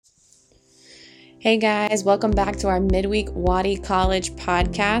Hey guys, welcome back to our midweek Waddy College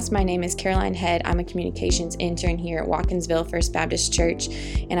podcast. My name is Caroline Head. I'm a communications intern here at Watkinsville First Baptist Church,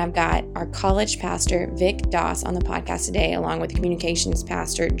 and I've got our college pastor, Vic Doss, on the podcast today, along with communications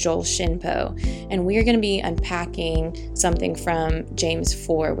pastor, Joel Shinpo. And we are going to be unpacking something from James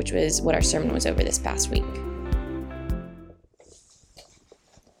 4, which was what our sermon was over this past week.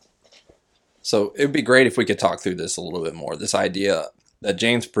 So it would be great if we could talk through this a little bit more, this idea that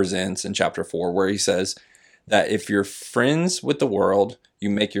James presents in chapter 4, where he says that if you're friends with the world, you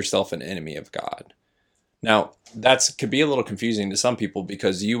make yourself an enemy of God. Now, that could be a little confusing to some people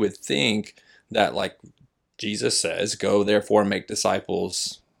because you would think that, like Jesus says, go therefore and make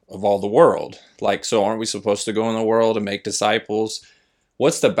disciples of all the world. Like, so aren't we supposed to go in the world and make disciples?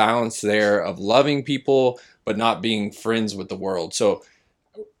 What's the balance there of loving people but not being friends with the world? So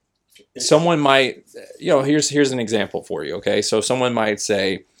someone might, here's an example for you. Okay, so someone might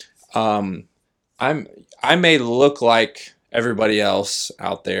say, I may look like everybody else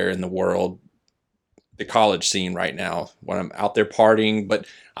out there in the world, the college scene right now, when I'm out there partying, but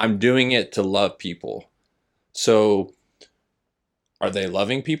I'm doing it to love people. So, are they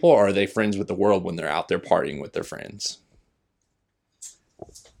loving people, or are they friends with the world when they're out there partying with their friends?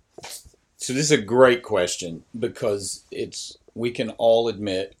 So this is a great question because we can all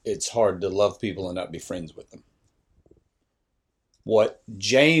admit it's hard to love people and not be friends with them. What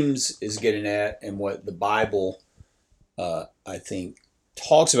James is getting at and what the Bible, I think,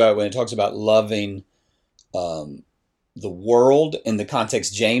 talks about when it talks about loving the world in the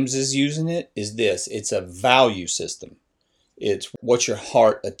context James is using it is this. It's a value system. It's what's your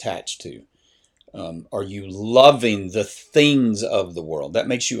heart attached to. Are you loving the things of the world? That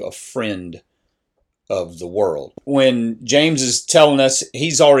makes you a friend of the world. When James is telling us,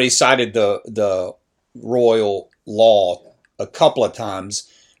 he's already cited the royal law a couple of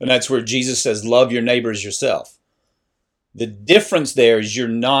times, and that's where Jesus says, love your neighbor as yourself. The difference there is you're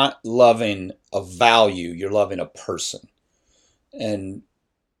not loving a value, you're loving a person. And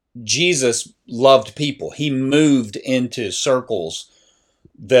Jesus loved people. He moved into circles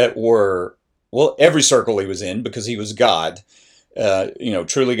that were, well, every circle he was in because he was God.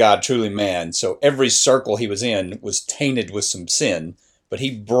 Truly God, truly man. So every circle he was in was tainted with some sin, but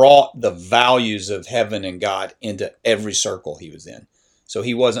he brought the values of heaven and God into every circle he was in. So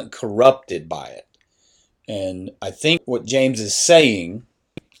he wasn't corrupted by it. And I think what James is saying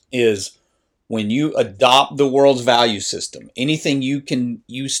is when you adopt the world's value system, anything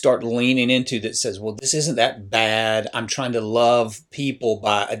you start leaning into that says, well, this isn't that bad. I'm trying to love people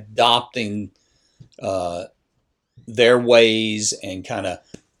by adopting their ways and kind of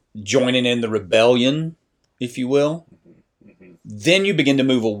joining in the rebellion, if you will, then you begin to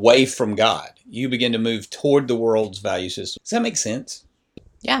move away from God. You begin to move toward the world's value system. Does that make sense?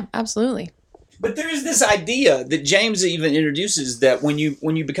 Yeah, absolutely. But there is this idea that James even introduces that when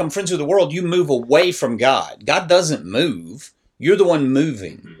you become friends with the world, you move away from God. God doesn't move. You're the one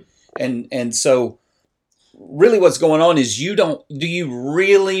moving. And so really what's going on is do you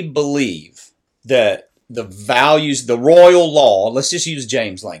really believe that the values, the royal law, let's just use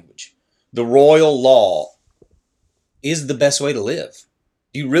James' language, the royal law is the best way to live?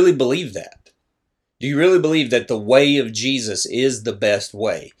 Do you really believe that? Do you really believe that the way of Jesus is the best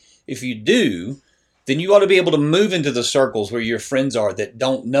way? If you do, then you ought to be able to move into the circles where your friends are that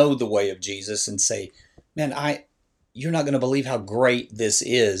don't know the way of Jesus and say, man, you're not going to believe how great this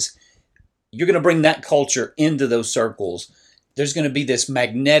is. You're going to bring that culture into those circles. There's going to be this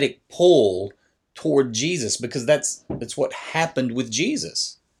magnetic pull toward Jesus because that's what happened with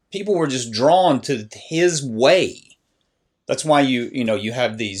Jesus. People were just drawn to his way. That's why you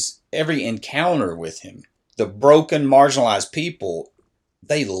have every encounter with him. The broken, marginalized people,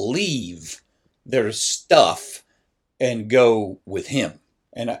 they leave their stuff and go with him.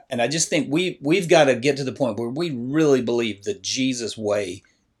 And I just think we've got to get to the point where we really believe that Jesus' way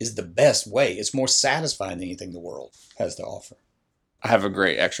is the best way. It's more satisfying than anything the world has to offer. I have a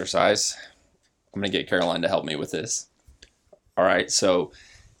great exercise. I'm going to get Caroline to help me with this. All right, so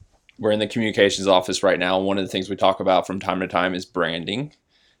we're in the communications office right now. One of the things we talk about from time to time is branding.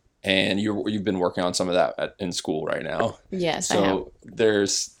 And you've been working on some of that in school right now. Yes, I have. So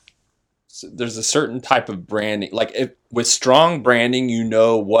there's a certain type of branding. Like with strong branding, you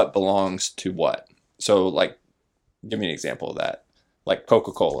know what belongs to what. So like, give me an example of that. Like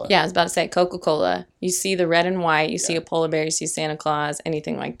Coca-Cola. Yeah, I was about to say Coca-Cola. You see the red and white, you see a polar bear, you see Santa Claus,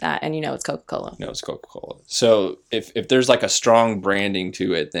 anything like that, and you know it's Coca-Cola. No, it's Coca-Cola. So if there's like a strong branding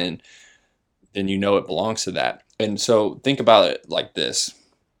to it, then you know it belongs to that. And so think about it like this.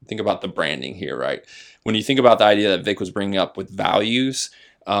 Think about the branding here, right? When you think about the idea that Vic was bringing up with values,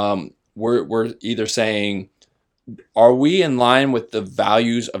 we're either saying, are we in line with the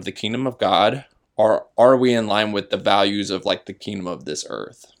values of the kingdom of God, or are we in line with the values of like the kingdom of this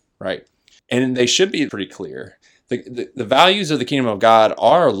earth, right? And they should be pretty clear. The values of the kingdom of God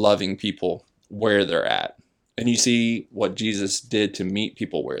are loving people where they're at. And you see what Jesus did to meet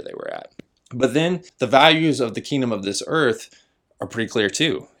people where they were at. But then the values of the kingdom of this earth are pretty clear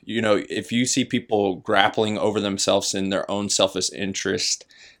too. You know, if you see people grappling over themselves in their own selfish interest,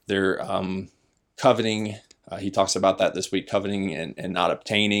 they're coveting. He talks about that this week, coveting and not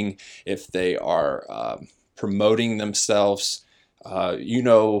obtaining. If they are promoting themselves, you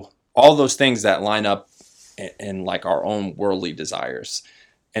know, all those things that line up in like our own worldly desires.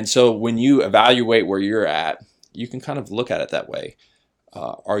 And so when you evaluate where you're at, you can kind of look at it that way.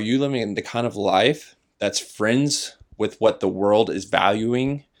 Are you living the kind of life that's friends with what the world is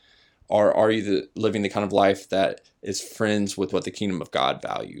valuing? Or are you living the kind of life that is friends with what the kingdom of God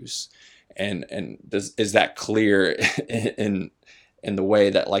values? And is that clear in the way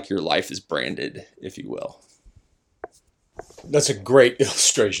that like your life is branded, if you will? That's a great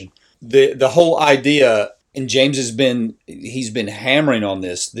illustration. The whole idea, and James he's been hammering on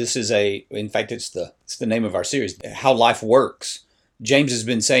this. This is in fact, it's the name of our series, How Life Works. James has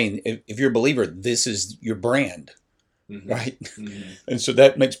been saying, if you're a believer, this is your brand, right? Mm-hmm. And so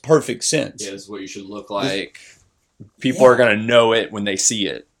that makes perfect sense. Yeah, this is what you should look like. People are going to know it when they see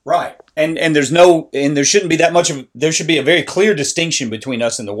it. Right. And there shouldn't be that much there should be a very clear distinction between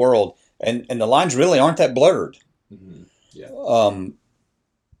us and the world. And the lines really aren't that blurred. Mm-hmm. Yeah.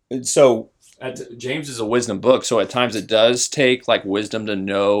 So James is a wisdom book. So at times it does take like wisdom to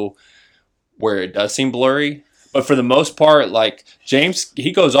know where it does seem blurry. But for the most part, like James,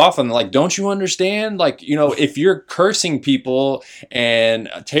 he goes off on like, don't you understand? Like, you know, if you're cursing people and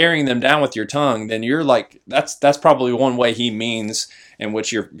tearing them down with your tongue, then you're like, that's probably one way he means in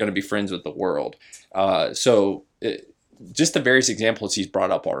which you're going to be friends with the world. Just the various examples he's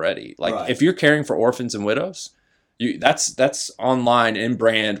brought up already. Like right. If you're caring for orphans and widows, that's online in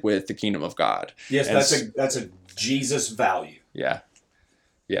brand with the kingdom of God. Yes, and that's a Jesus value. Yeah.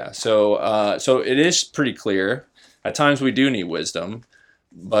 Yeah, so it is pretty clear. At times we do need wisdom,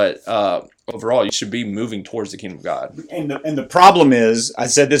 but overall you should be moving towards the kingdom of God. And the problem is, I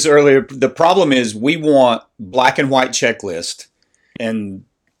said this earlier, the problem is we want black and white checklist, and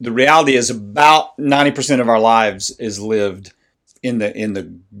the reality is about 90% of our lives is lived in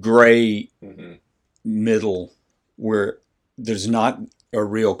the gray middle where there's not a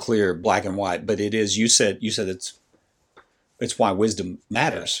real clear black and white, but it is. You said it's why wisdom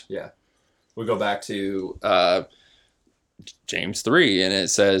matters. Yeah. We go back to James 3, and it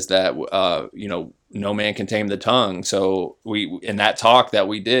says that, no man can tame the tongue. So in that talk that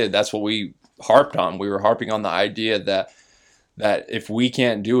we did, that's what we harped on. We were harping on the idea that if we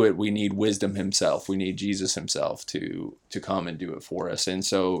can't do it, we need wisdom himself. We need Jesus himself to come and do it for us. And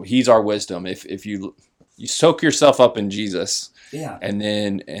so he's our wisdom. If you soak yourself up in Jesus, yeah, and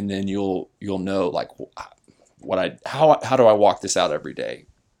then you'll know like, how do I walk this out every day?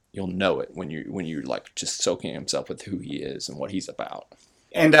 You'll know it when you're like just soaking himself with who he is and what he's about.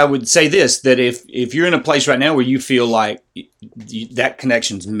 And I would say this, that if you're in a place right now where you feel like that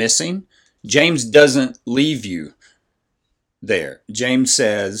connection's missing, James doesn't leave you there. James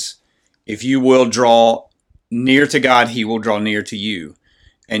says, if you will draw near to God, he will draw near to you.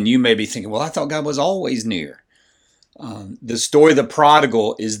 And you may be thinking, well, I thought God was always near. The story of the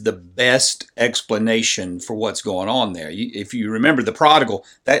prodigal is the best explanation for what's going on there. If you remember the prodigal,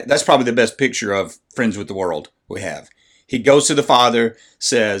 that's probably the best picture of friends with the world we have. He goes to the father,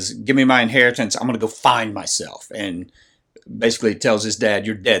 says, give me my inheritance. I'm going to go find myself. And basically tells his dad,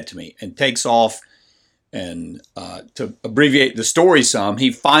 you're dead to me, and takes off. And to abbreviate the story some,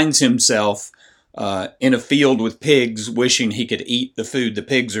 he finds himself in a field with pigs, wishing he could eat the food the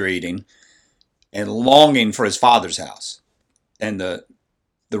pigs are eating, and longing for his father's house. And the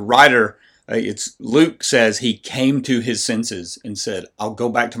writer, it's Luke, says he came to his senses and said, I'll go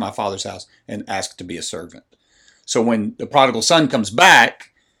back to my father's house and ask to be a servant. So when the prodigal son comes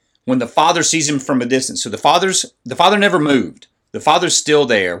back, when the father sees him from a distance, so the father never moved. The father's still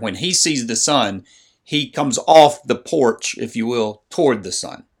there. When he sees the son, he comes off the porch, if you will, toward the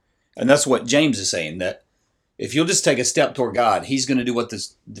son. And that's what James is saying, that if you'll just take a step toward God, he's going to do what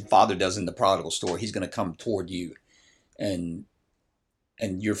the father does in the prodigal story. He's going to come toward you, and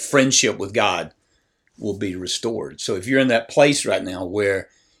your friendship with God will be restored. So if you're in that place right now where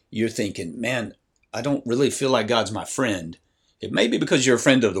you're thinking, man, I don't really feel like God's my friend, it may be because you're a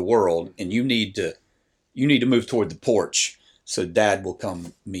friend of the world, and you need to move toward the porch so Dad will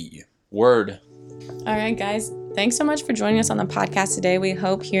come meet you. Word. All right, guys. Thanks so much for joining us on the podcast today. We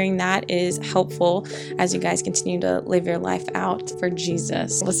hope hearing that is helpful as you guys continue to live your life out for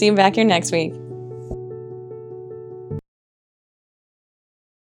Jesus. We'll see you back here next week.